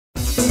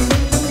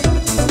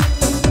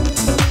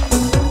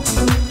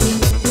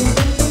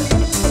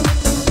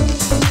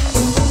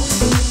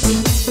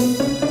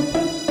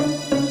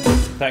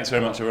thanks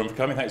very much everyone for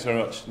coming. Thanks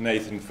very much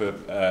Nathan for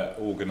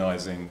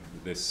organising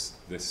this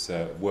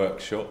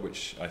workshop,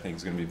 which I think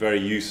is going to be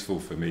very useful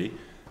for me.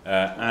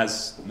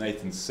 As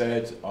Nathan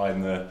said,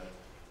 I'm the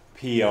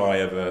PI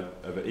of an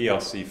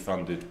ERC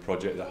funded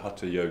project, the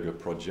Haṭha Yoga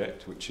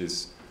project, which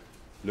is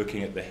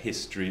looking at the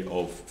history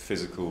of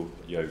physical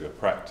yoga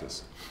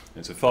practice.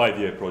 It's a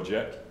 5-year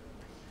project,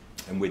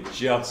 and we're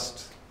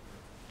just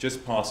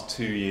past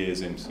 2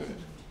 years into it.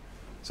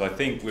 So I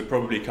think we're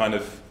probably kind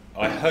of,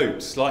 I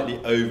hope,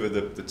 slightly over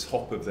the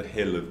top of the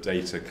hill of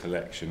data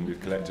collection. We've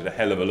collected a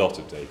hell of a lot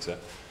of data,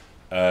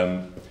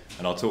 and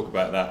I'll talk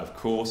about that, of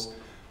course.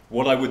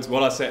 What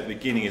I say at the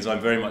beginning is I'm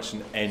very much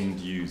an end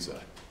user.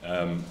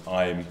 I'm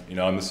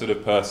the sort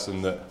of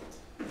person that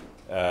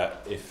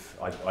if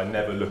I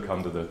never look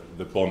under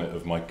the bonnet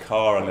of my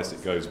car unless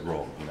it goes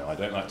wrong. I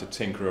don't like to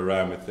tinker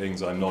around with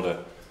things. I'm not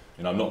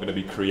going to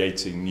be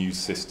creating new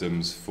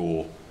systems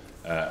for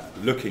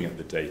looking at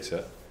the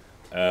data.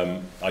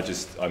 I'm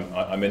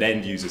an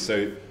end user,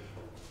 so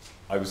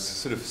I was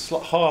sort of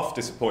half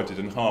disappointed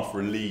and half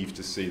relieved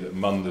to see that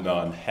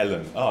Mandana and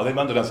Helen. Oh,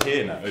 Mandana's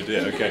here now. Oh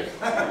dear. Okay,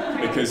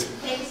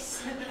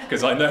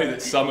 because I know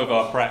that some of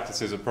our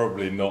practices are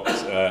probably not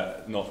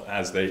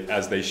as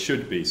they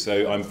should be.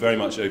 So I'm very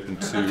much open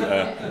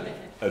to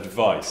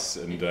advice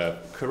and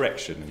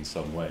correction in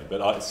some way.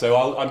 But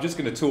I'm just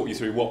going to talk you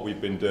through what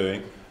we've been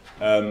doing.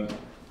 Just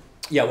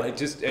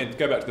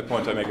go back to the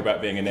point I make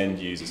about being an end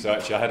user. So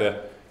actually, I had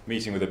a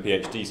meeting with a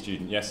PhD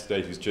student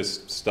yesterday who's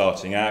just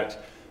starting out,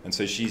 and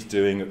so she's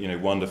doing a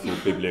wonderful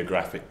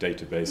bibliographic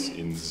database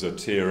in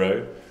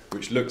Zotero,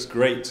 which looks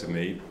great to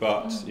me,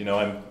 but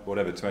I'm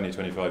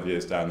 20-25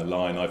 years down the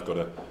line. I've got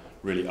a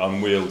really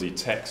unwieldy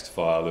text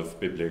file of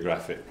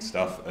bibliographic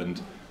stuff,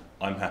 and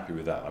I'm happy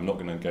with that. I'm not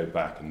going to go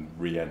back and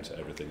re-enter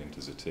everything into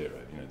Zotero.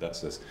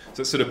 That's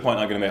the sort of point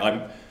I'm going to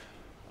make.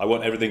 I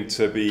want everything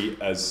to be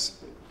as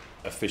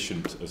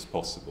efficient as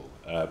possible,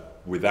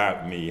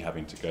 without me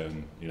having to go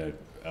and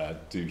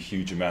do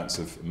huge amounts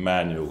of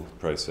manual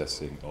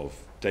processing of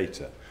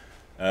data.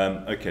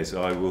 Okay,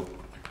 so I will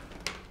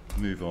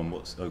move on.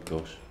 Oh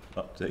gosh,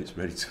 updates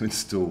ready to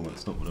install.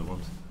 That's not what I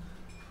want.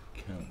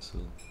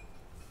 Cancel.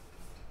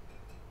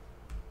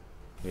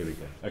 Here we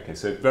go. Okay,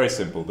 so very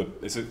simple.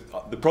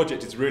 The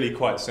project is really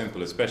quite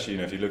simple, especially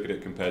if you look at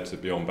it compared to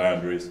Beyond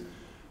Boundaries.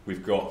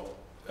 We've got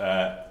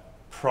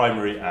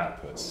primary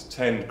outputs,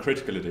 10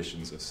 critical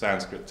editions of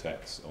Sanskrit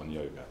texts on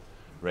yoga,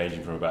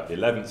 ranging from about the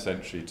 11th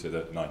century to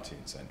the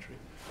 19th century.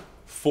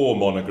 4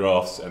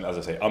 monographs, and as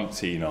I say,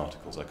 umpteen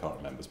articles, I can't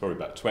remember. It's probably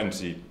about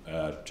 20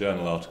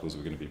 journal articles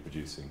we're going to be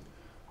producing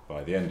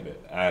by the end of it.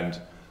 And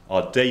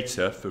our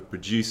data for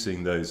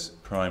producing those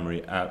primary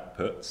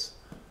outputs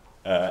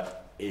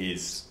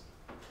is,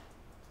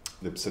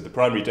 the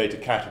primary data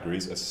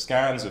categories are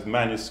scans of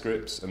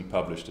manuscripts and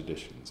published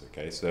editions.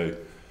 Okay, so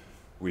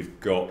we've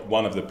got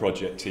one of the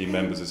project team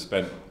members has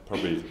spent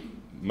probably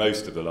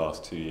most of the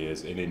last 2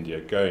 years in India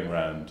going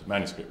around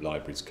manuscript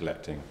libraries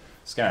collecting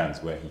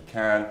scans where he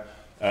can.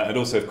 And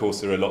also, of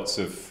course, there are lots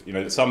of,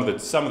 some of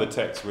the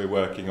texts we're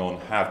working on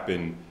have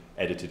been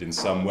edited in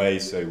some way,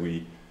 so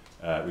we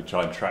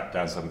try and track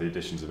down some of the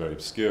editions are very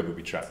obscure, but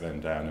we track them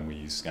down and we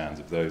use scans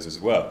of those as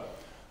well.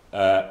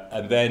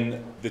 And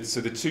then, the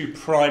 2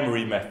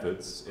 primary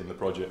methods in the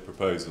project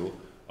proposal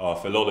are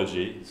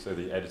philology, so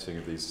the editing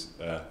of these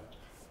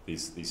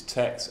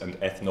texts, and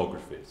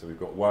ethnography. So we've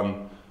got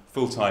one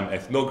full-time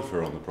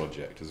ethnographer on the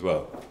project as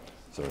well.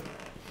 Sorry.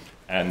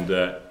 And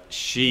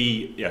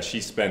she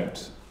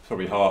spent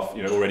probably half,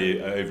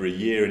 already over a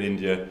year in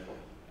India,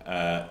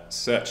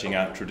 searching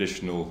out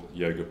traditional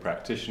yoga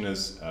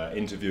practitioners,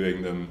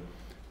 interviewing them,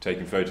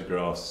 taking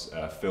photographs,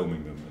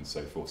 filming them, and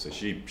so forth. So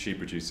she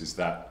produces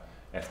that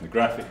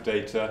ethnographic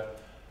data.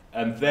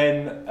 And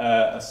then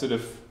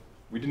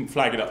we didn't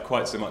flag it up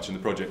quite so much in the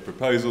project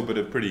proposal, but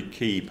a pretty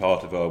key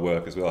part of our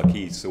work as well, a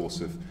key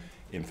source of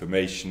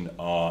information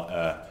are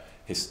art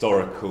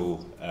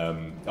historical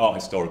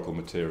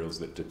materials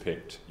that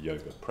depict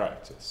yoga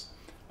practice.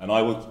 And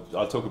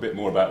I'll talk a bit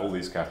more about all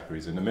these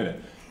categories in a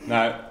minute.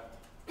 Now,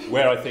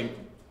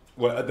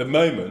 at the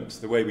moment,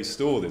 the way we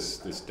store this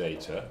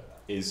data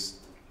is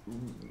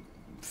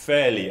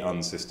fairly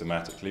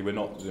unsystematically. We're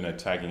not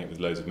tagging it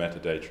with loads of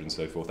metadata and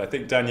so forth. I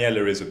think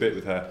Daniela is a bit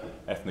with her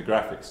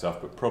ethnographic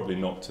stuff, but probably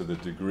not to the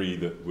degree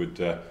that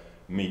would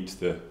meet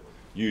the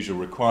usual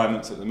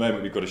requirements. At the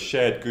moment, we've got a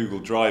shared Google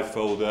Drive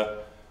folder,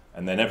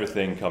 and then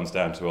everything comes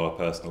down to our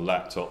personal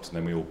laptops, and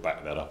then we all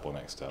back that up on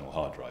external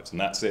hard drives, and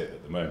that's it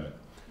at the moment.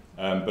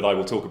 But I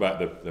will talk about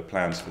the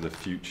plans for the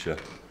future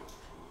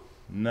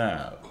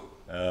now.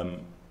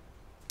 Looking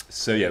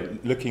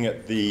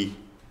at the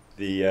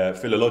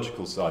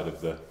philological side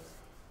of the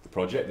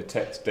project, the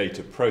text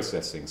data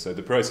processing. So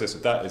the process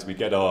of that is we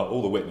get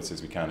all the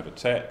witnesses we can of a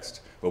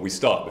text. Well, we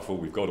start before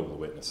we've got all the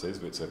witnesses,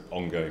 but it's an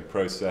ongoing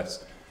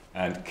process,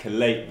 and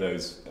collate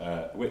those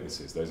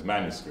witnesses, those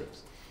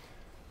manuscripts.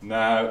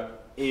 Now,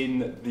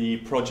 in the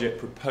project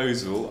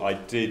proposal, I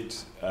did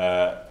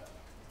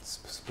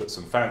put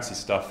some fancy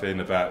stuff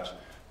in about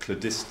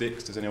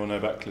cladistics. Does anyone know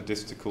about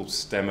cladistical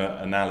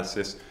stemma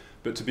analysis?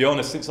 But to be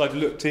honest, since I've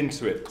looked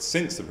into it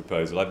since the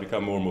proposal, I've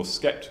become more and more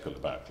sceptical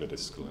about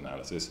cladistical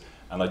analysis,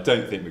 and I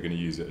don't think we're going to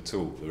use it at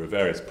all. There are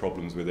various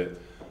problems with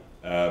it.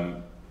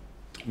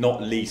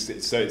 Not least,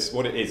 it's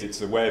what it is.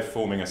 It's a way of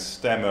forming a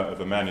stemma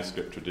of a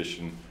manuscript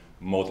tradition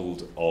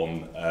modelled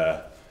on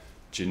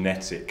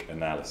genetic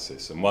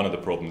analysis. And one of the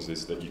problems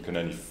is that you can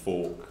only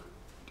fork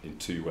in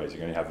two ways. You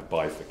can only have a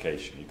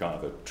bifurcation. You can't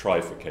have a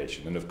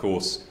trifurcation. And of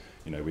course,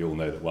 you know, we all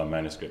know that one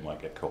manuscript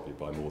might get copied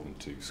by more than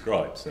two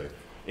scribes. So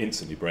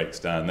instantly breaks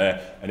down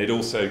there. And it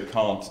also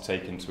can't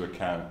take into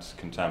account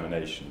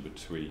contamination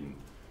between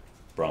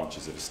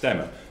branches of a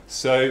stemma.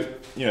 So,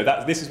 you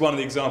know, this is one of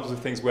the examples of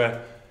things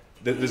where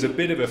there's a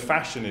bit of a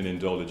fashion in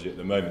Indology at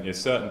the moment. You know,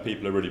 certain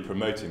people are really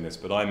promoting this,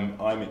 but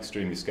I'm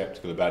extremely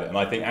sceptical about it. And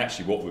I think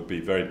actually what would be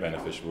very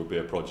beneficial would be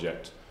a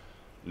project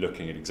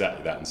looking at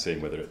exactly that and seeing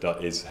whether it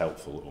is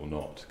helpful or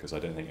not, because I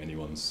don't think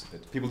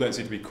people don't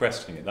seem to be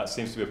questioning it. That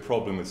seems to be a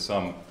problem with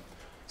some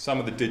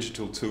of the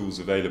digital tools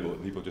available.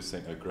 People just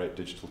think, oh great,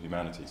 digital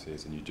humanities,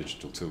 here's a new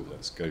digital tool,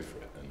 let's go for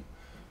it. And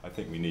I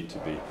think we need to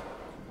be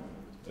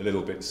a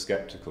little bit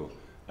sceptical.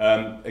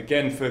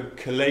 Again, for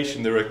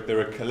collation, there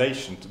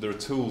are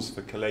tools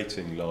for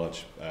collating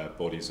large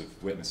bodies of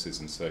witnesses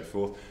and so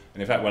forth.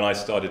 And in fact, when I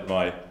started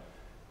my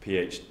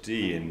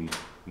PhD in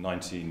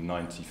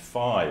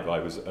 1995, I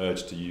was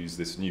urged to use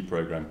this new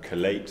program,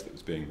 Collate, that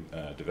was being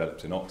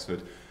developed in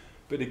Oxford.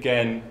 But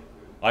again,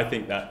 I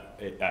think that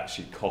it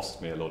actually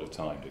cost me a lot of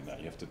time doing that.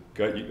 You have to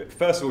go,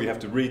 first of all, you have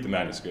to read the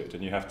manuscript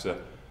and you have to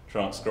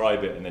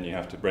transcribe it, and then you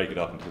have to break it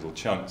up into little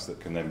chunks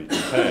that can then be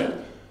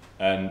compared.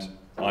 And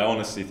I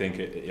honestly think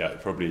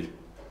it probably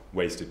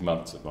wasted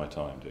months of my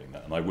time doing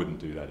that, and I wouldn't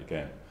do that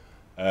again.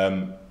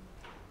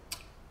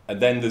 And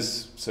then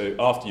so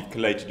after you've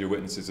collated your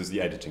witnesses, there's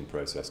the editing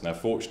process. Now,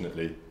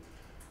 fortunately,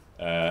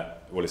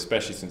 well,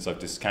 especially since I've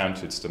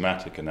discounted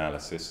stematic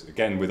analysis,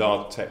 again, with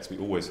our text, we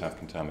always have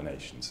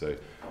contamination. So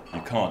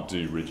you can't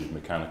do rigid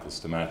mechanical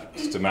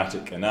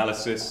stematic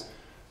analysis.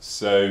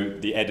 So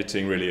the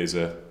editing really is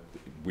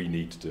we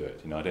need to do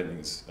it. You know, I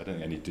don't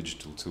think any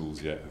digital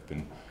tools yet have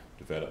been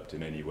developed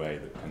in any way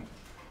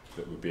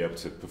that would be able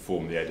to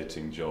perform the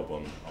editing job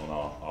on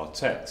our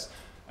text.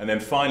 And then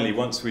finally,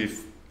 once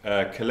we've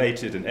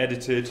collated and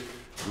edited,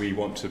 we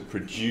want to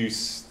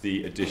produce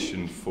the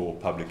edition for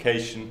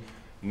publication.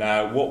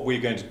 Now, what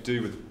we're going to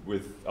do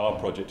with our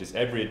project is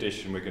every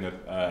edition we're going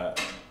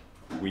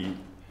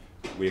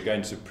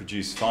to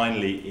produce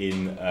finally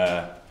in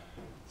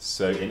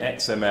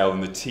XML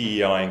and the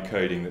TEI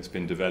encoding that's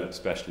been developed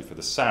especially for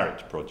the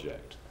SARIT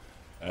project.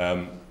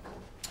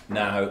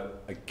 Now,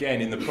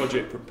 again, in the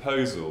project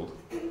proposal,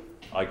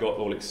 I got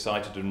all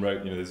excited and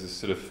wrote, you know, there's this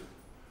sort of,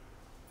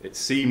 it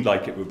seemed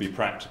like it would be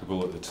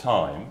practicable at the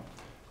time,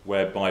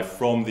 whereby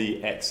from the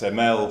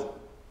XML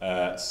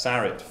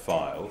SARIT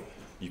file,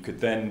 you could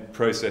then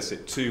process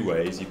it two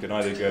ways. You can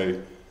either go,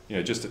 you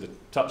know, just at the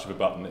touch of a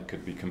button, it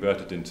could be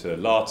converted into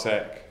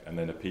LaTeX and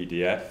then a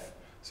PDF,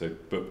 so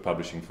book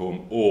publishing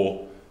form,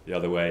 or the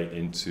other way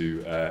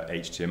into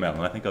HTML.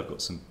 And I think I've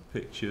got some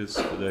pictures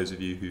for those of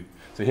you who...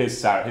 So here's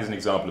SARIT. Here's an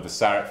example of a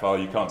SARIT file.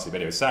 You can't see it, but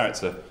anyway,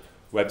 SARIT's a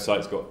website.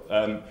 It's got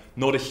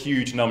not a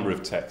huge number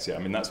of texts yet.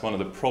 I mean, that's one of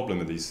the problems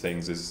with these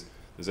things is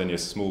there's only a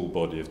small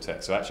body of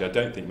text. So actually, I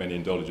don't think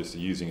many Indologists are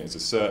using it as a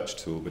search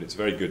tool, but it's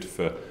very good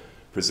for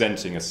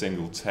presenting a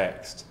single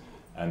text.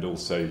 And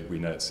also, we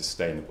know it's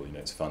sustainable. You know,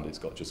 it's funded. It's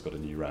just got a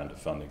new round of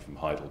funding from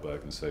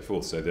Heidelberg and so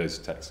forth. So those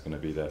texts are going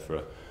to be there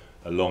for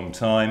a long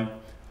time.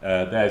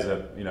 There's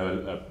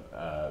an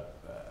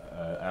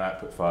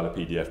output file, a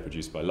PDF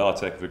produced by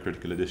LaTeX for a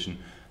critical edition.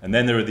 And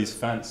then there are these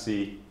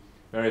fancy,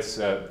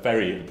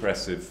 very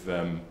impressive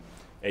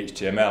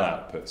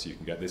HTML outputs you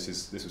can get. This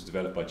was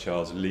developed by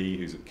Charles Lee,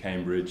 who's at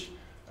Cambridge.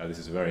 This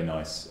is a very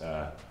nice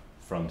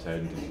front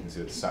end. You can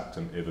see it at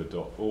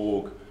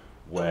saptemiver.org,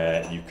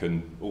 where you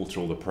can alter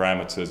all the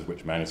parameters of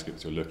which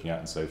manuscripts you're looking at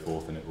and so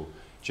forth, and it will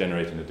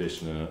generate an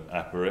edition and an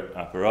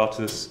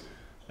apparatus.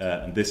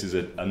 And this is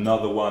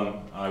another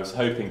one. I was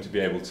hoping to be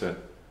able to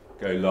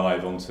go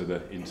live onto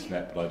the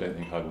internet, but I don't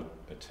think I would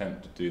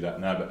attempt to do that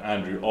now. But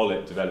Andrew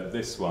Ollett developed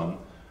this one,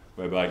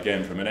 whereby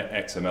again from an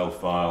XML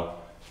file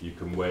you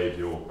can wave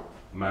your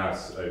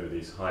mouse over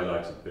these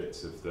highlighted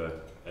bits of the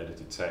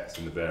edited text,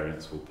 and the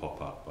variants will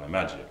pop up by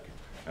magic.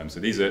 So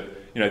these are,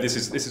 you know, this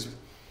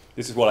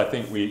is what I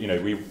think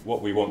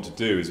what we want to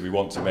do is we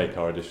want to make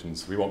our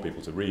editions. We want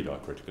people to read our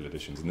critical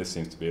editions, and this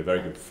seems to be a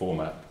very good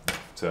format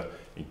to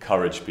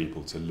encourage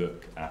people to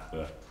look at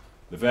the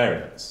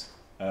variants.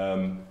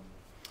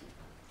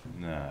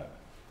 Now,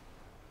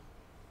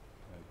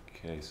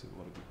 okay, so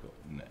what have we got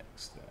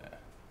next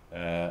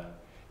there?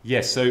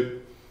 Yes, so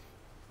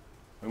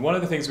and one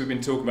of the things we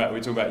talked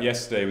about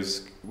yesterday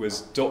was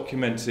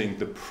documenting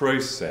the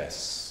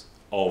process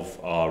of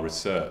our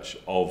research,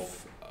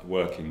 of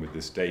working with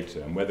this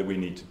data, and whether we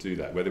need to do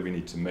that, whether we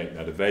need to make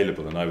that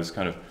available. And I was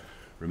kind of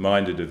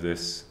reminded of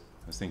this,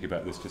 I was thinking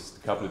about this just a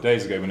couple of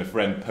days ago when a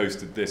friend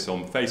posted this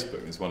on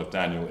Facebook. It's one of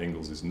Daniel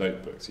Ingles's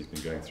notebooks. He's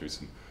been going through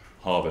some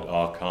Harvard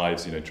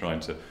archives, trying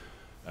to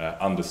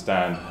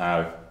understand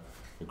how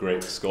the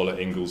great scholar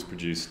Ingalls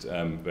produced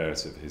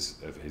various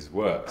of his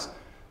works.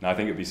 Now, I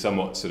think it'd be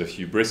somewhat sort of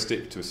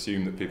hubristic to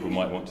assume that people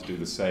might want to do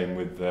the same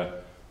with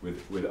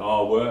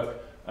our work.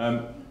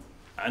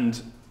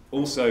 And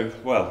also,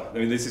 well, I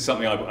mean, this is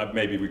something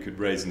maybe we could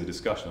raise in the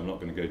discussion. I'm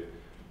not going to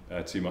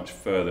go too much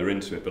further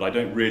into it, but I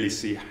don't really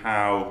see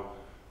how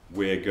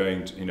we're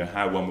going to,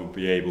 how one would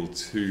be able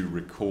to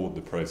record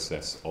the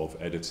process of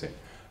editing.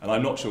 And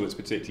I'm not sure it's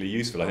particularly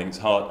useful. I think it's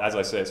hard, as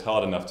I say, it's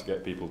hard enough to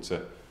get people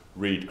to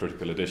read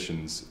critical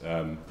editions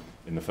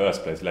in the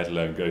first place, let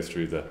alone go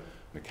through the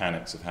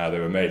mechanics of how they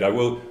were made. I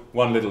will,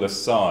 one little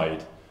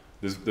aside,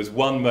 there's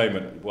one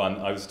moment,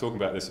 I was talking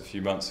about this a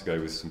few months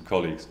ago with some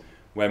colleagues,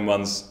 when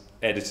one's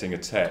editing a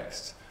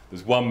text,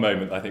 there's one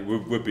moment I think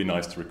would be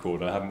nice to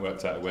record, and I haven't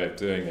worked out a way of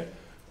doing it,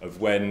 of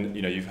when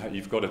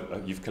you've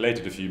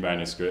collated a few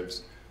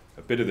manuscripts,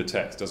 a bit of the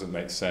text doesn't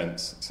make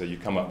sense, so you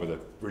come up with a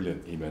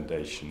brilliant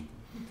emendation,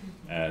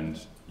 and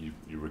you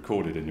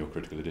record it in your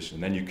critical edition,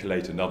 and then you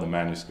collate another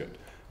manuscript,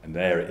 and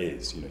there it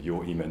is,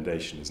 your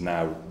emendation is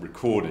now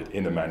recorded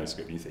in a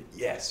manuscript, and you think,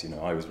 yes,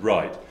 I was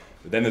right.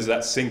 But then there's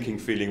that sinking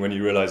feeling when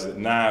you realise that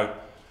now,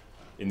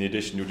 in the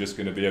edition, you're just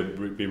going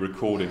to be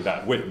recording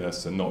that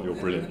witness and not your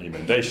brilliant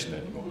emendation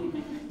anymore.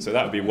 So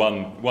that would be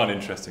one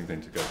interesting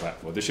thing to go back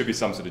for. There should be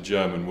some sort of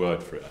German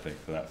word for it, I think,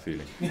 for that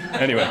feeling.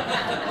 Anyway.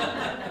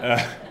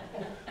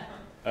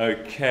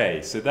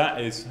 Okay, so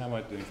that is, how am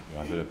I doing?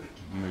 I better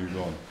move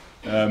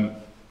on.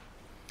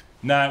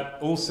 Now,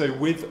 also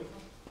with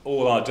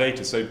all our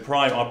data, so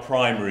our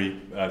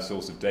primary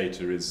source of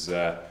data is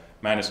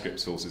manuscript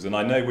sources, and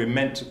I know we're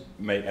meant to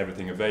make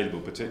everything available,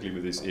 particularly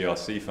with these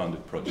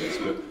ERC-funded projects,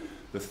 but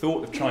the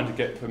thought of trying to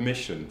get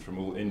permission from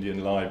all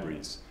Indian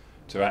libraries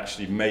to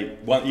actually make,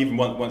 even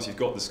once you've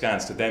got the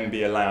scans, to then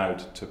be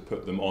allowed to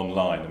put them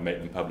online and make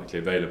them publicly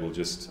available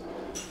just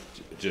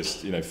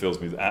fills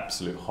me with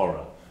absolute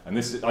horror. And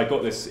I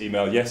got this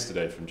email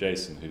yesterday from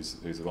Jason, who's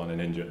the one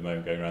in India at the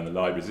moment going around the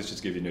libraries. This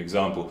just gives you an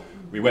example.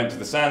 We went to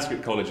the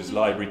Sanskrit College's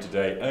library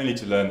today only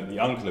to learn that the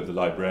uncle of the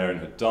librarian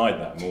had died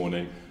that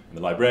morning, and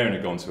the librarian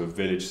had gone to a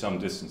village some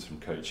distance from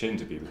Cochin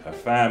to be with her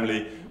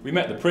family. We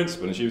met the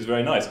principal and she was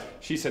very nice.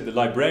 She said the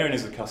librarian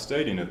is the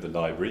custodian of the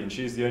library and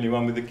she's the only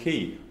one with the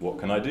key. What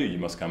can I do? You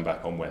must come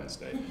back on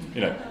Wednesday.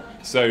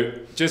 So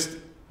just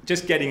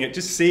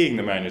seeing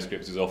the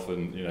manuscripts is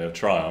often a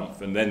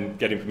triumph, and then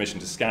getting permission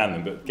to scan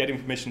them, but getting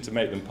permission to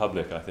make them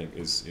public, I think,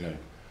 is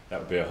that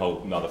would be a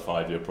whole another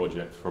 5-year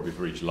project probably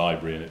for each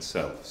library in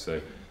itself. So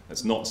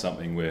that's not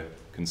something we're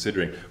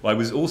considering. Well, I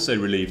was also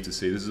relieved to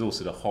see, this is all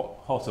sort of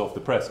hot off the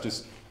press,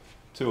 just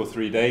 2 or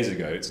 3 days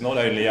ago. It's not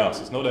only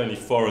us, it's not only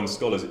foreign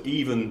scholars,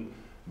 even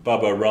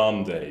Baba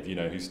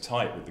Ramdev, who's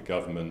tight with the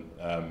government.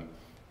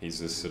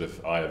 He's a sort of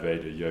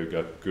Ayurveda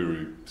yoga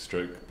guru,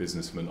 stroke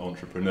businessman,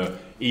 entrepreneur.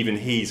 Even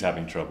he's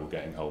having trouble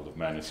getting hold of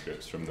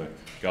manuscripts from the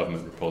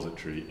government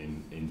repository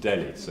in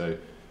Delhi. So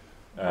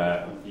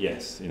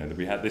yes,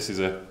 this is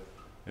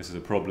a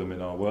problem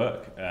in our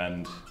work,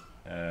 and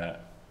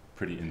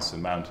pretty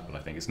insurmountable, I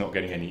think. It's not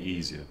getting any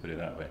easier, put it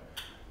that way.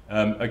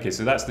 Okay,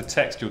 so that's the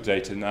textual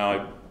data.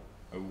 Now,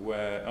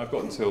 I've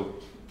got until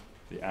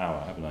the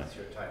hour, haven't I? That's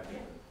your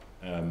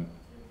time.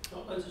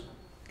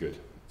 Good.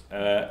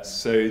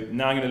 So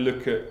now I'm going to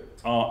look at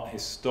art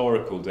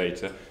historical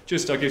data.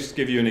 I'll just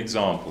give you an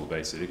example,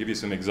 basically. I'll give you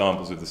some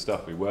examples of the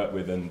stuff we work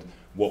with and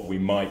what we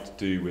might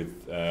do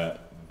with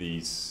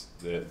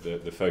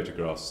the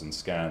photographs and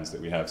scans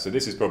that we have. So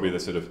this is probably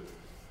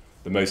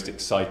the most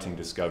exciting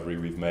discovery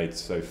we've made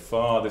so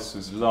far. This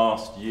was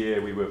last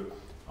year.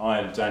 I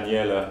and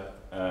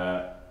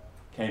Daniela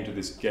came to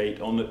this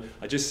gate.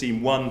 I just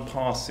seen one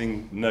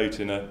passing note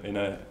in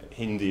a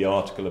Hindi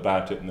article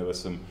about it, and there were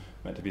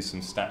meant to be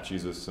some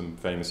statues of some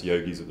famous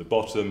yogis at the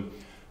bottom.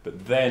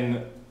 But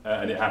then,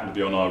 and it happened to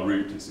be on our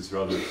route, it's this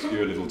rather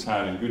obscure little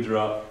town in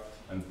Gujarat,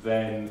 and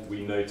then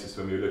we noticed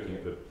when we were looking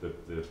at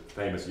the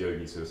famous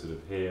yogis who are sort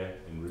of here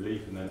in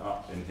relief, and then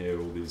up in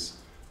here all these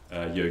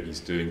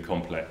yogis doing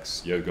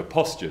complex yoga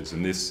postures,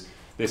 and this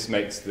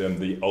makes them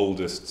the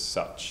oldest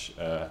such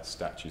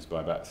statues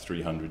by about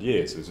 300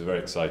 years. So it's a very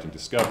exciting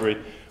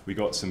discovery. We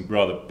got some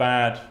rather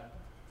bad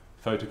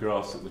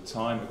photographs at the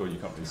time. Oh God, you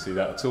can't really see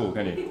that at all,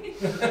 can you?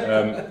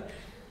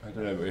 I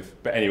don't know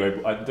but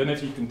anyway, I don't know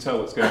if you can tell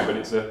what's going on,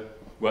 but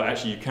well,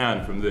 actually you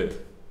can from this,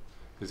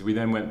 because we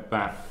then went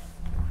back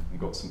and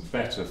got some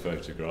better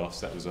photographs.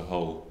 That was a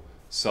whole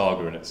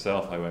saga in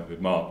itself. I went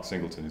with Mark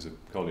Singleton, who's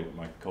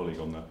my colleague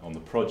on the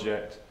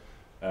project,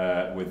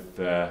 with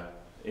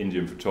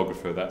Indian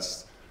photographer.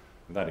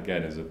 That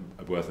again is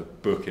worth a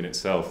book in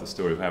itself, the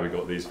story of how we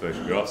got these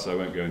photographs, so I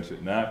won't go into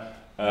it now.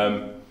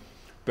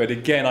 But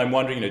again, I'm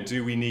wondering,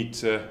 do we need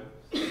to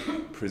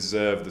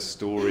preserve the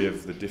story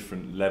of the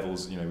different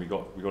levels? We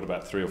got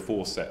about 3 or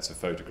 4 sets of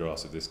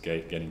photographs of this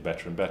gate getting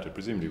better and better.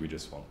 Presumably we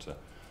just want to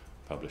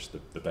publish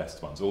the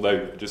best ones.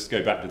 Although, just to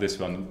go back to this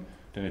one,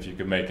 I don't know if you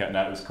can make out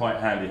now, it was quite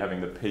handy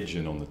having the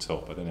pigeon on the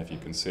top. I don't know if you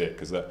can see it,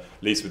 because at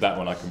least with that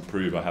one I can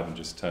prove I haven't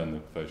just turned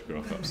the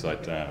photograph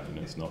upside down, and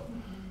it's not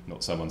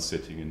not someone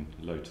sitting in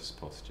lotus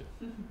posture.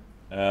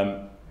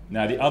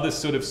 Now the other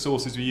sort of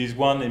sources we use,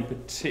 one in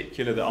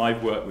particular that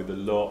I've worked with a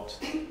lot,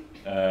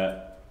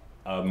 are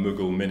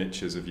Mughal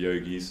miniatures of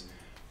yogis.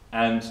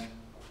 And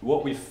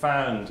what we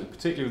found,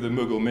 particularly with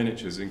the Mughal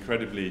miniatures,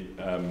 incredibly,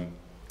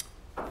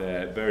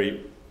 they're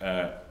very,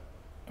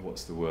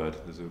 what's the word?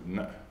 There's a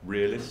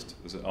realist,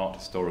 there's an art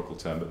historical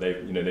term, but they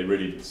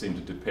really seem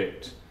to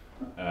depict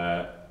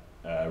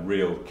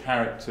real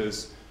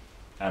characters.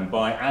 And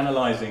by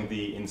analysing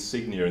the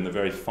insignia and the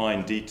very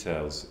fine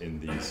details in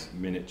these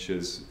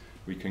miniatures,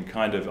 we can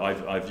kind of,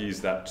 I've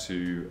used that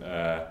to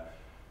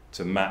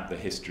map the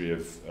history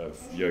of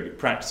yogic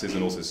practices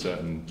and also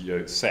certain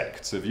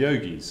sects of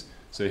yogis.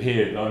 So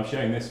here, I'm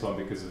showing this one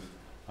because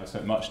I've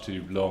spent much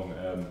too long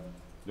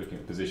looking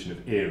at the position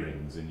of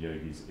earrings in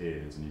yogis'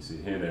 ears. And you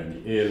see here they're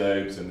in the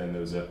earlobes, and then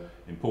there was an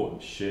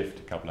important shift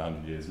a couple of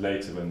hundred years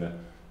later when the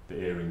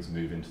earrings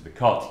move into the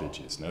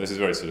cartilages. Now this is a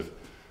very sort of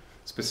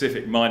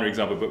specific minor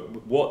example,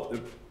 but what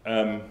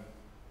the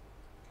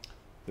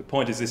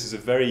point is, this is a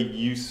very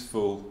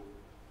useful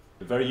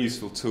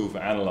tool for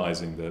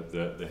analysing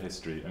the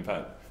history. In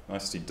fact,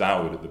 nice to see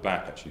Dowd at the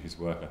back, actually, whose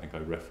work I think I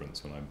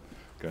reference when I'm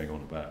going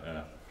on about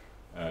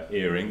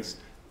earrings.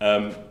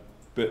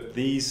 But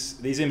these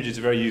images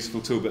are a very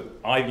useful tool, but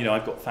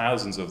I've got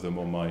thousands of them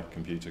on my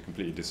computer,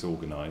 completely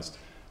disorganised.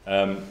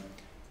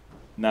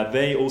 Now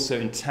they also,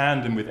 in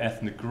tandem with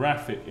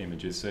ethnographic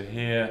images, so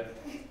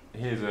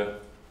here's a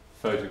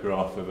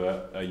photograph of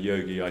a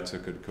yogi I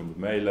took at Kumbh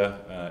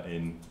Mela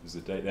there's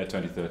a date there,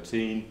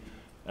 2013.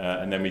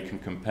 And then we can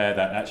compare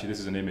that. Actually, this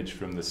is an image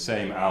from the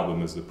same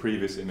album as the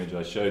previous image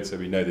I showed, so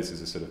we know this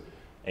is a sort of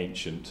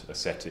ancient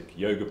ascetic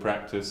yoga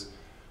practice.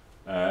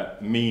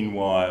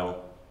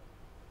 Meanwhile,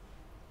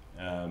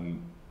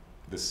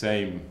 the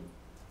same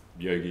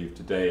yogi of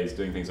today is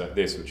doing things like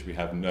this, which we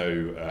have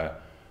no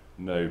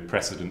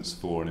precedence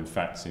for, and in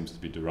fact seems to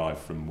be derived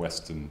from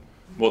Western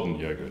modern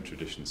yoga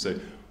traditions. So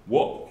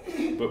what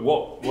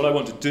I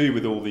want to do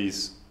with all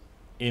these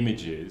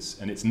images,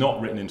 and it's not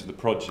written into the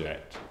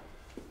project,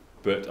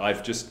 but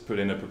I've just put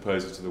in a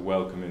proposal to the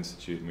Wellcome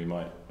Institute, and we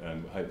might,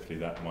 hopefully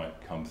that might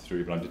come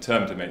through, but I'm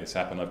determined to make this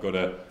happen. I've got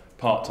a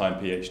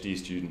part-time PhD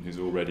student who's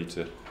all ready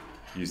to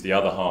use the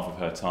other half of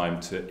her time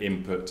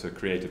to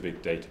create a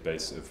big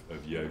database of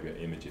yoga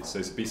images.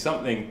 So to be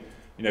something,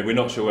 we're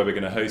not sure where we're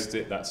going to host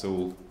it, that's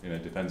all,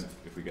 depends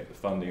if we get the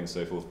funding and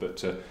so forth,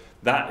 but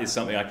that is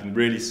something I can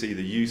really see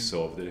the use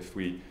of, that if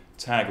we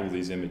tag all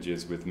these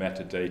images with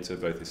metadata,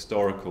 both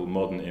historical,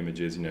 modern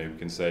images, we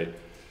can say,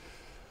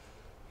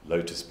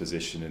 lotus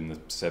position in the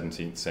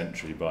 17th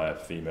century by a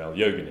female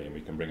yogini, and we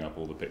can bring up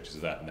all the pictures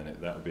of that, and then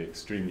that would be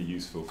extremely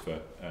useful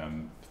for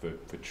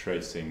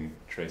tracing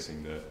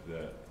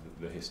the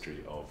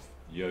history of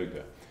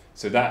yoga.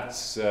 So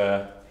that's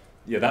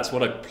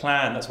what I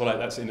plan.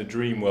 That's in a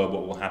dream world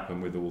what will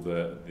happen with all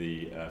the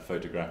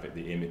photographic,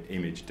 the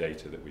image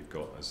data that we've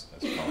got as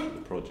part of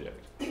the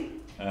project,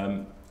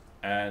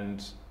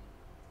 and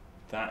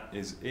that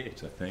is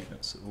it. I think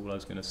that's all I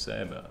was going to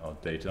say about our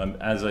data.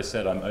 As I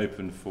said, I'm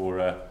open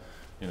for,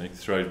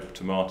 throw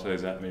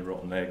tomatoes at me,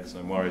 rotten eggs.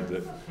 I'm worried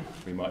that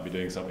we might be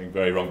doing something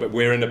very wrong. But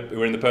we're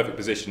in the perfect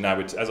position now.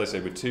 As I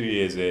said, we're 2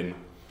 years in.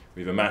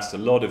 We've amassed a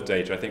lot of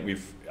data. I think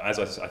I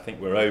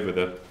think we're over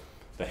the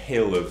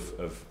hill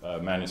of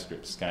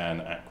manuscript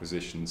scan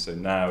acquisition. So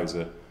now is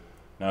a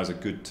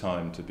good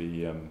time to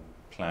be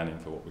planning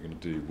for what we're going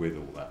to do with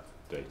all that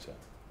data,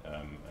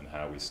 and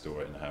how we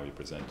store it and how we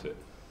present it,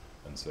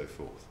 and so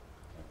forth.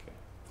 Okay,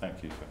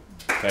 thank you for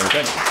paying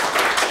attention.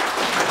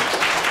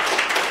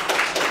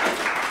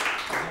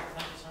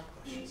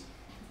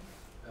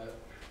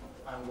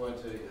 I'm going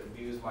to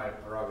abuse my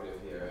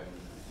prerogative here and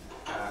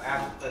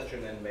ask a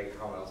question and make a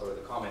comment. Also, with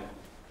a comment,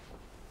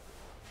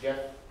 Jeff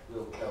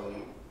will tell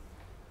you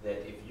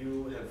that if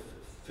you have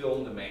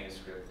filmed a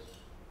manuscript,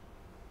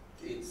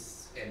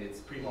 it's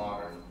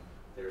pre-modern,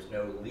 there's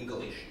no legal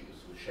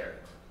issues with sharing.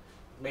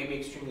 It may be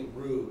extremely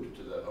rude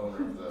to the owner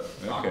of the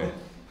document.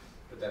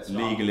 But that's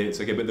legally it's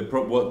okay, but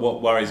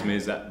what worries me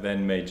is that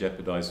then may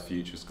jeopardize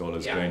future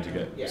scholars going to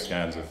get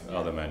scans of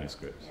other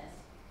manuscripts. Yes.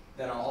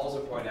 Then I'll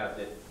also point out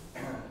that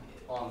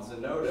on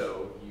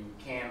Zenodo you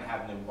can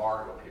have an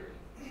embargo period.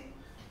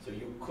 So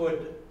you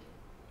could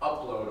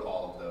upload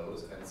all of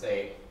those and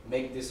say,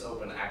 make this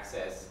open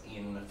access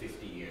in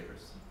 50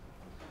 years.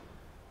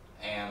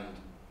 And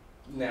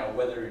now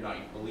whether or not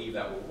you believe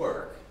that will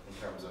work in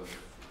terms of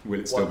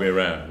will it still be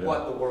around?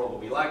 What the world will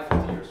be like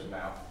 50 years from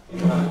now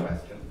is another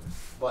question.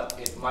 But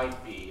it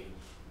might be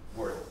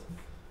worth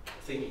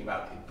thinking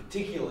about,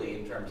 particularly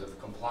in terms of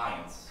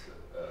compliance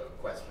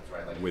questions,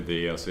 right? Like with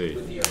the ELC.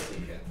 With the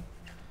ELC,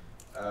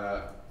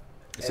 yeah.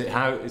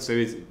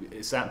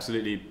 It's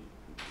absolutely,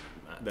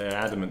 they're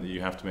adamant that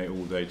you have to make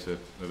all data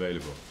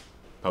available,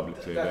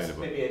 publicly available. That's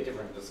maybe a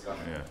different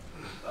discussion. Yeah.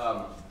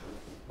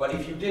 But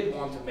if you did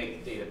want to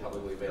make the data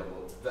publicly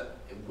available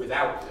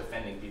without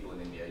offending people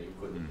in India, you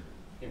could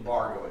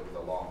embargo it with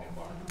a long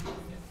embargo.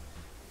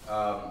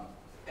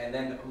 And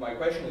then my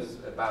question is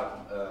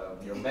about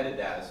your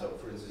metadata. So,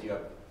 for instance, you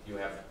have you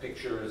have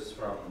pictures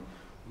from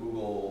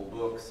Google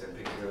Books and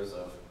pictures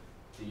of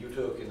that you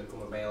took in the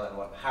Kumbh Mela, and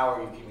how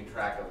are you keeping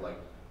track of like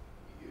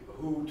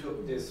who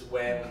took this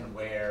when,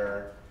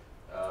 where,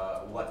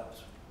 what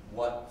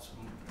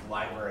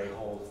library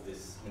holds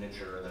this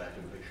miniature that I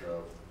took a picture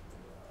of?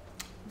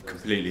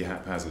 Completely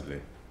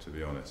haphazardly, to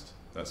be honest.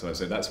 That's what I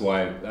said. That's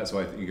why I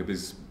think,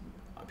 because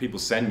people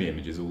send me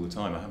images all the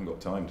time. I haven't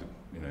got time to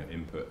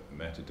input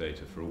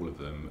metadata for all of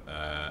them.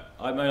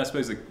 I mean, I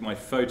suppose my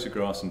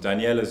photographs, and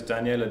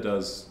Daniela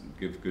does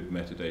give good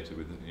metadata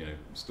with,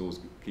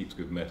 keeps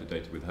good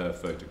metadata with her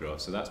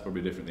photographs. So that's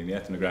probably a different thing. The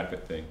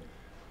ethnographic thing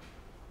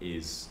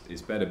is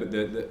better, but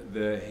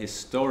the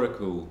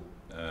historical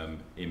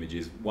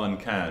images, one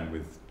can,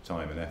 with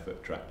time and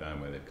effort, track down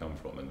where they've come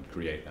from and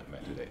create that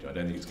metadata. I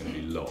don't think it's going to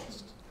be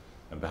lost,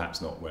 and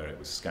perhaps not where it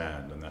was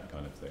scanned and that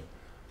kind of thing.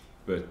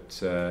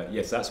 But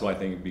yes, that's why I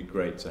think it'd be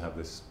great to have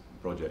this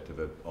project of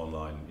an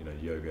online,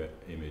 yoga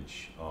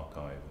image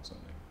archive or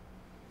something.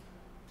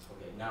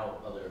 Okay, now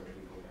other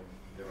people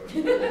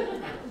can.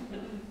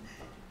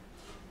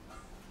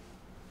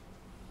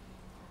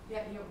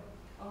 Yeah, you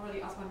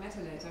already asked my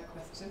metadata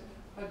question,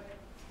 but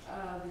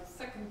the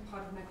second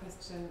part of my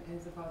question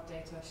is about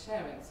data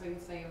sharing. So you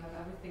say you have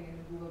everything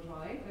in Google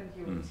Drive and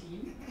you're a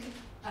team.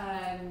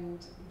 And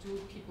do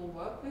people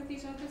work with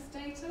each other's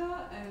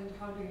data? And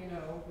how do you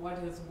know what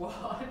is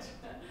what?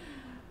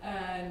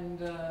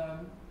 And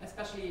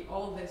especially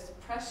all this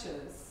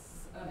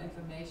precious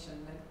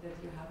information that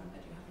you haven't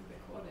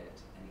recorded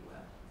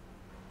anywhere.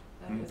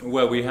 That is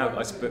well, we have,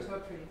 interpret.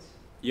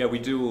 Yeah, we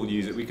do all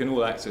use it. We can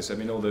all access, so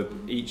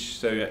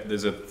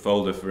there's a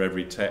folder for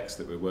every text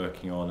that we're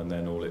working on, and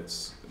then all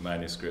its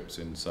manuscripts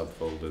in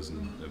subfolders,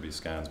 and there'll be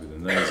scans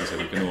within those, so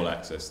we can all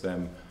access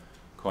them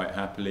quite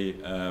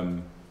happily.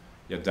 All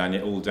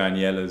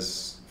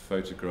Daniela's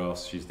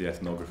photographs, she's the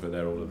ethnographer,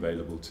 they're all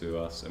available to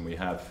us, and we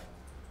have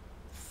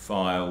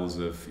files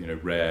of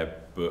rare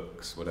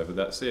books, whatever.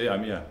 That's it.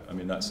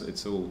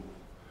 It's all.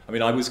 I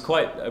mean, I was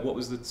quite.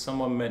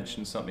 Someone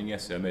mentioned something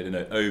yesterday. I made a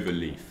note.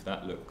 Overleaf.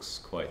 That looks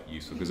quite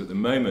useful, because at the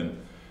moment,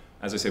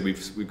 as I said,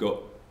 we've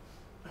got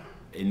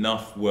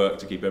enough work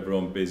to keep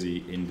everyone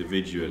busy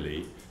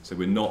individually. So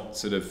we're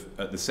not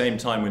at the same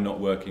time, we're not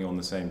working on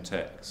the same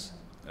text.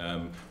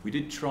 We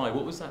did try.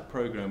 What was that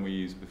program we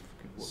used before?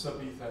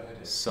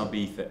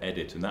 Sub-ether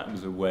edit, and that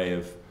was a way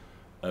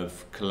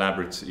of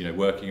collaborative,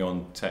 working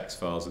on text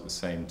files at the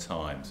same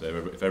time. So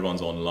if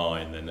everyone's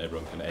online, then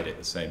everyone can edit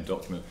the same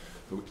document.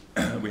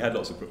 But we had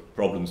lots of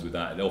problems with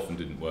that. It often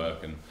didn't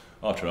work, and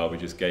after a while we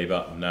just gave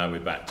up, and now we're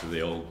back to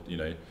the old,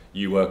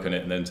 you work on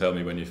it and then tell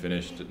me when you're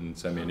finished and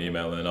send me an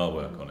email and then I'll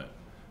work on it.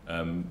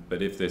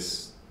 But if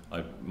this,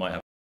 I might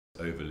have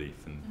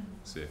overleaf and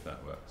see if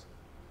that works.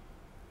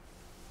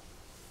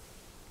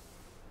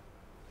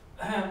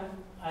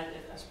 I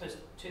suppose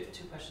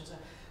two questions.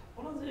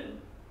 One of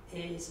them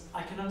is,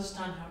 I can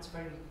understand how it's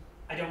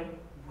I don't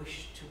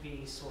wish to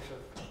be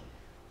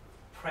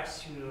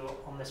press you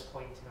on this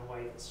point in a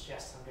way that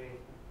suggests I'm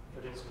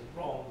doing something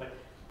wrong, but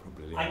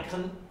probably I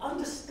can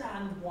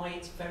understand why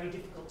it's very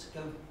difficult to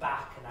go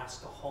back and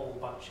ask a whole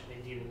bunch of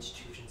Indian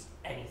institutions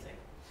anything.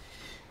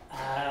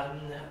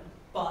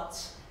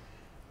 But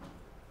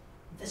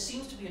there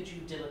seems to be a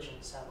due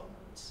diligence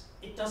element.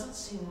 It doesn't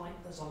seem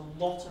like there's a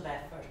lot of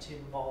effort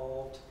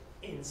involved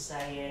in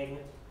saying,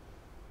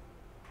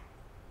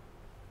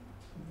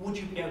 would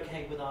you be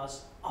okay with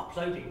us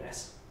uploading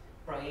this,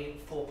 right,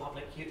 for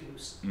public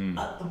use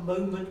at the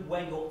moment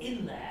where you're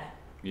in there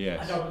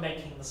and are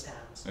making the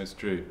scans? That's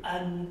true.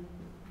 And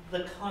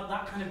that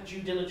kind of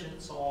due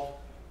diligence of,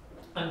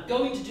 I'm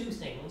going to do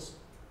things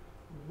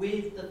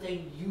with the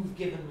thing you've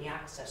given me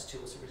access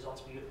to as a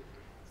result of you.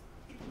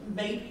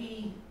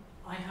 Maybe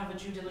I have a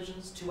due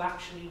diligence to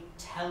actually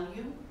tell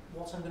you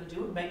what I'm going to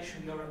do and make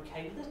sure you're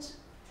okay with it.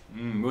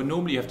 Well,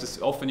 normally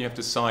often you have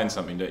to sign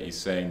something, don't you,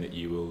 saying that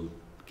you will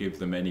give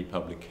them any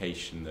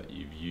publication that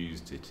you've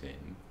used it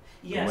in.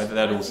 Yes, and whether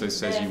that also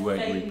says you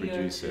won't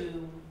reproduce it.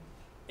 To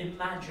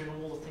imagine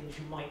all the things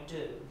you might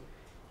do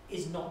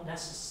is not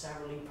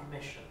necessarily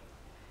permission.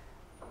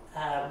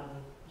 I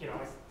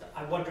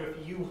wonder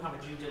if you have a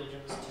due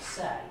diligence to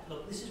say,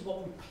 look, this is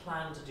what we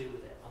plan to do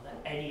with it. Are there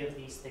any of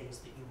these things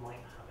that you might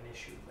have an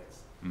issue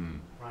with?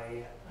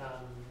 Right?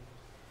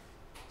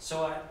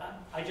 So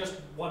I just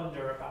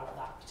wonder about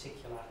that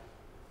particular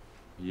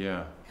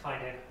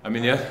kind of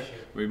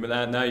issue.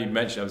 Now you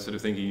mentioned, I was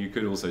thinking you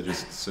could also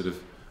just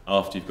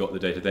after you've got the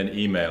data, then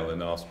email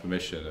and ask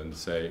permission and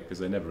say, because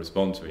they never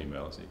respond to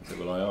emails, you can say,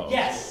 well, I asked.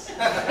 Yes!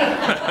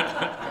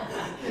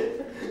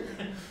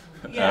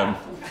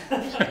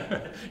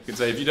 You can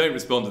say, if you don't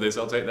respond to this,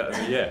 I'll take that as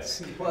a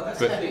yes. Well,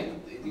 that's it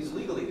is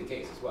legally the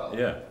case as well.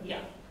 Yeah. Yeah.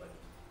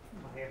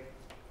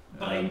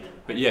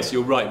 But yes,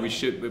 you're right.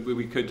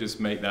 We could just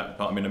make that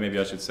part. I mean, maybe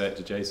I should say it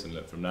to Jason.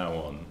 Look, from now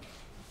on,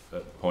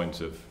 at point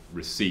of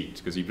receipt,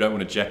 because you don't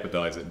want to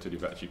jeopardise it until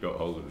you've actually got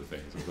hold of the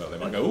things as well. They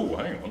might go, "Oh,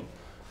 hang on,"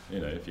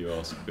 if you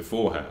ask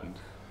beforehand.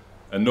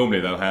 And normally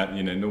they'll have,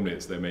 normally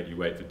they make you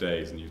wait for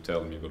days, and you tell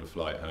them you've got a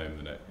flight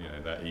home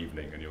that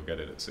evening, and you'll get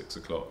it at 6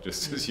 o'clock,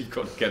 just as you've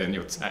got to get in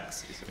your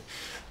taxi. So, in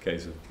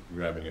case of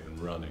grabbing it and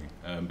running.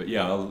 But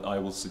yeah, I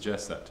will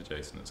suggest that to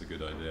Jason. That's a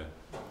good idea.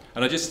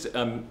 And I just,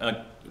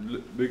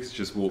 Lucas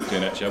just walked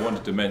in. Actually, I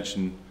wanted to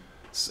mention,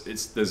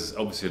 there's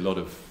obviously a lot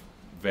of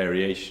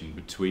variation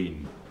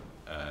between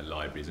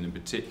libraries, and in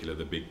particular,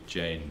 the big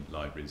chain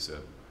libraries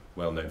are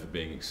well known for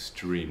being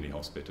extremely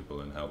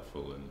hospitable and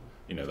helpful, and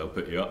they'll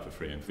put you up for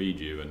free and feed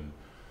you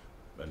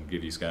and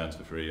give you scans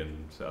for free.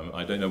 And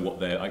I don't know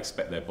what I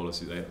expect their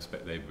policy. They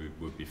expect they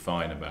would be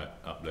fine about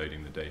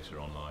uploading the data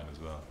online as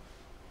well.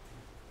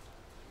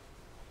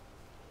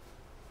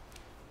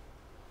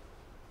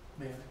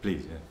 May I?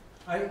 Please,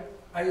 yeah.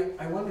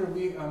 I wonder,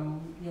 you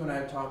and I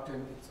have talked,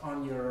 and it's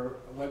on your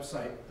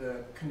website,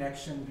 the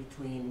connection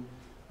between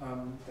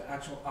the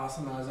actual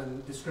asanas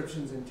and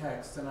descriptions in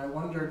text. And I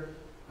wondered,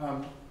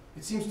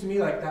 it seems to me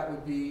like that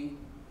would be,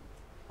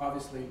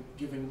 obviously,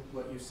 given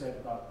what you said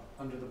about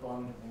under the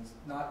bond and things,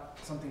 not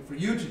something for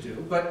you to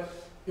do, but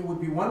it would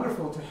be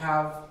wonderful to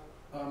have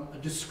a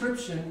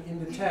description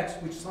in the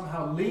text which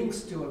somehow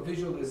links to a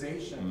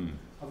visualization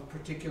of a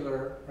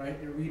particular, right?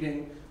 You're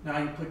reading, now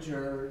you put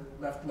your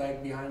left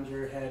leg behind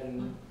your head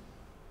and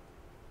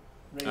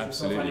raise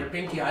yourself on your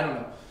pinky, I don't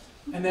know.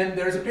 And then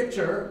there's a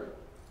picture,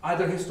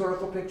 either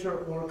historical picture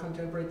or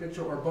contemporary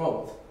picture or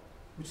both,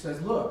 which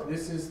says, look,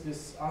 this is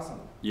this asana.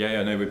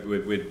 Yeah, no,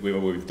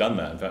 we've done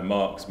that. In fact,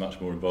 Mark's much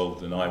more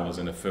involved than I was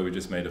in a film. We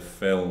just made a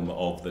film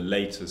of the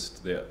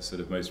latest, the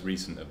sort of most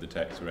recent of the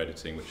text we're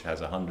editing, which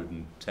has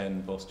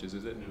 110 postures,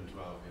 is it?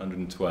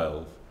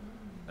 112.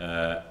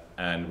 Yeah.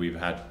 And we've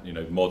had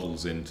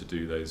models in to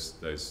do those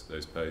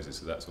poses,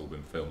 so that's all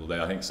been filmed.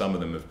 Although I think some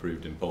of them have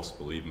proved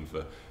impossible, even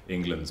for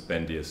England's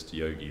bendiest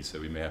yogis. So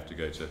we may have to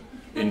go to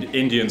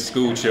Indian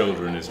school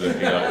children is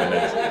looking like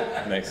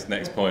the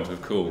next point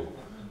of call.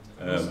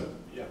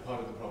 Yeah,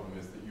 part of the problem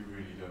is that you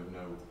really don't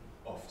know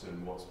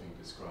often what's being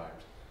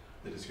described.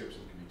 The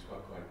description can be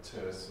quite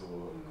terse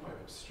or quite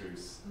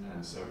abstruse,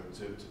 and so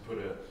to put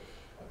a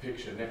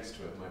picture next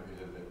to it might be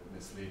a little bit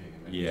misleading.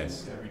 And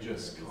yes. We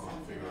just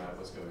can't figure out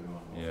what's going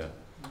on. Yeah.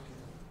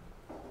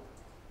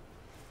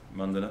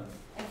 Mandana?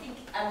 I think,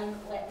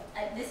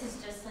 this is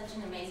just such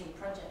an amazing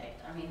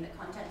project. I mean, the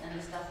content and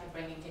the stuff you're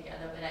bringing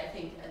together, but I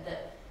think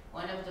that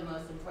one of the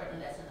most important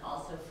lessons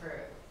also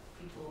for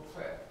people,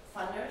 for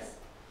funders,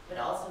 but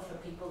also for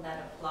people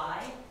that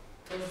apply,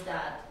 is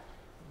that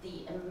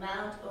the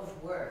amount of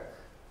work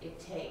it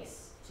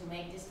takes to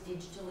make this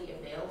digitally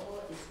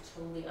available is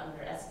totally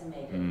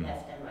underestimated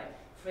left and right.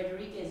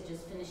 Frederica is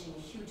just finishing a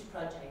huge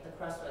project, the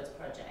Crossroads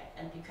project,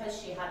 and because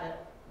she had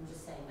I'm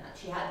just saying that,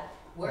 she had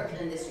worked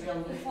in this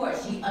realm before,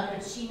 she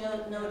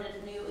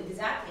knew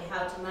exactly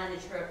how to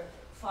manage her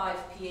 5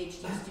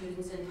 PhD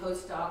students and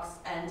postdocs,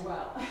 and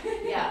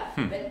yeah,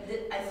 but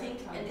I think,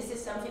 and this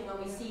is something when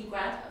we see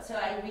so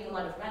I read a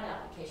lot of grant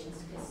applications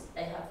because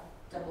they have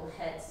double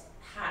hats.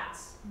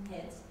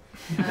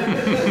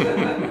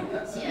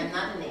 See, I'm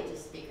not a native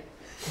speaker.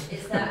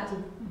 Is that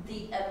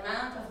the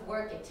amount of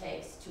work it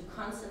takes to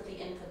constantly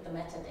input the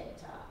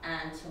metadata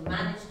and to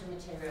manage the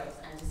materials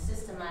and to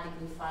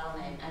systematically file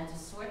name and to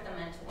sort them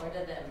and to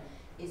order them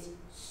is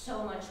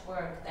so much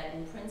work that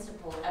in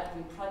principle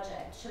every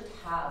project should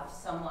have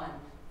someone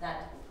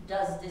that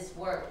does this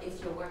work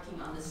if you're working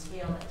on the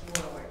scale that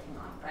you are working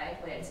on,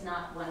 right? Where it's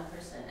not one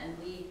person. And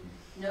we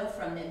know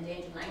from the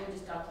Endangered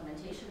Languages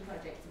Documentation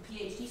Project, the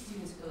PhD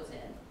students goes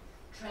in,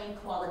 train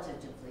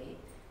qualitatively,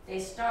 they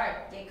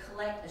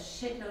collect a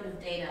shitload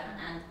of data,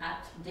 and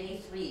at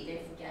day 3 they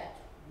forget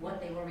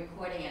what they were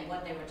recording and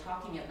what they were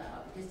talking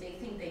about because they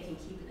think they can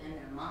keep it in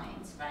their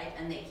minds, right?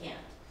 And they can't.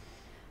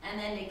 And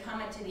then they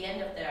come to the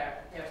end of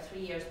their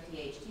 3 years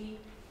PhD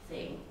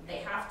thing, they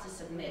have to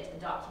submit a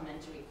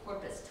documentary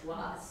corpus to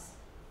us,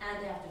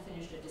 and they have to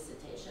finish their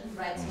dissertation,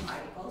 write some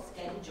articles,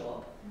 get a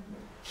job.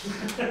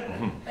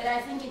 But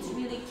I think it's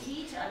really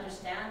key to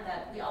understand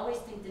that we always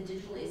think the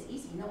digital is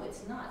easy. No,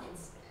 it's not.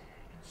 It's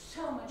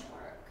so much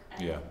work.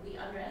 And we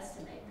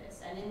underestimate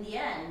this. And in the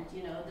end,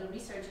 the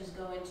researchers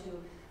go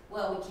into,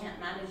 well, we can't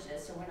manage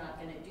this, so we're not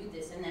going to do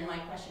this. And then my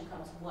question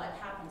comes, what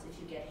happens if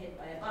you get hit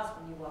by a bus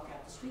when you walk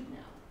out the street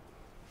now?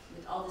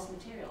 With all this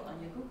material on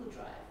your Google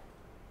Drive.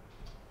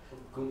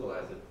 Google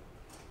has it.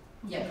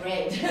 Yeah,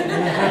 great.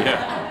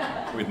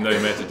 Yeah, with no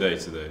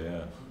metadata there,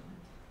 yeah.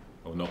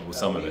 Or not, well,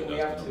 some of it does. We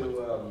have to move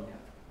on,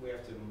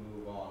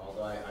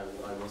 although I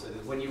will say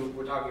that when you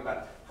were talking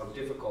about how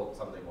difficult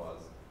something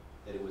was,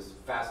 that it was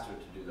faster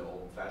to do the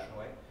old-fashioned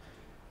way.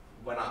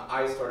 When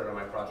I started on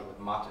my project with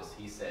Matis,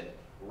 he said,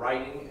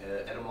 writing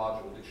an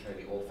etymological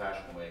dictionary the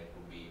old-fashioned way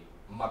would be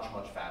much,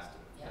 much faster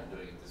than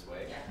doing it this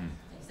way. Yeah,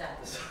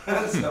 exactly.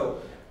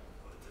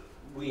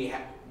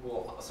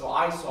 So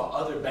I saw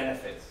other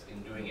benefits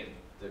in doing it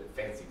the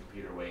fancy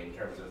computer way in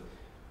terms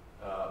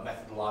of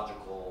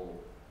methodological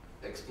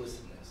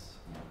explicitness.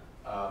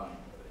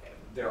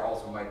 There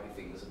also might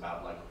be things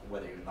about like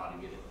whether you're not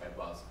get hit by a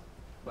bus,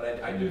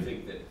 but I do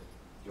think that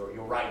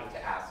you're right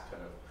to ask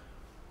kind of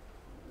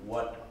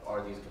what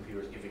are these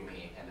computers giving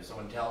me? And if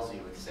someone tells you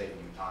it's saving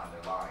you time,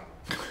 they're lying.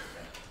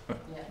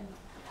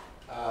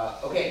 Yeah.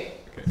 Okay,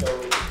 so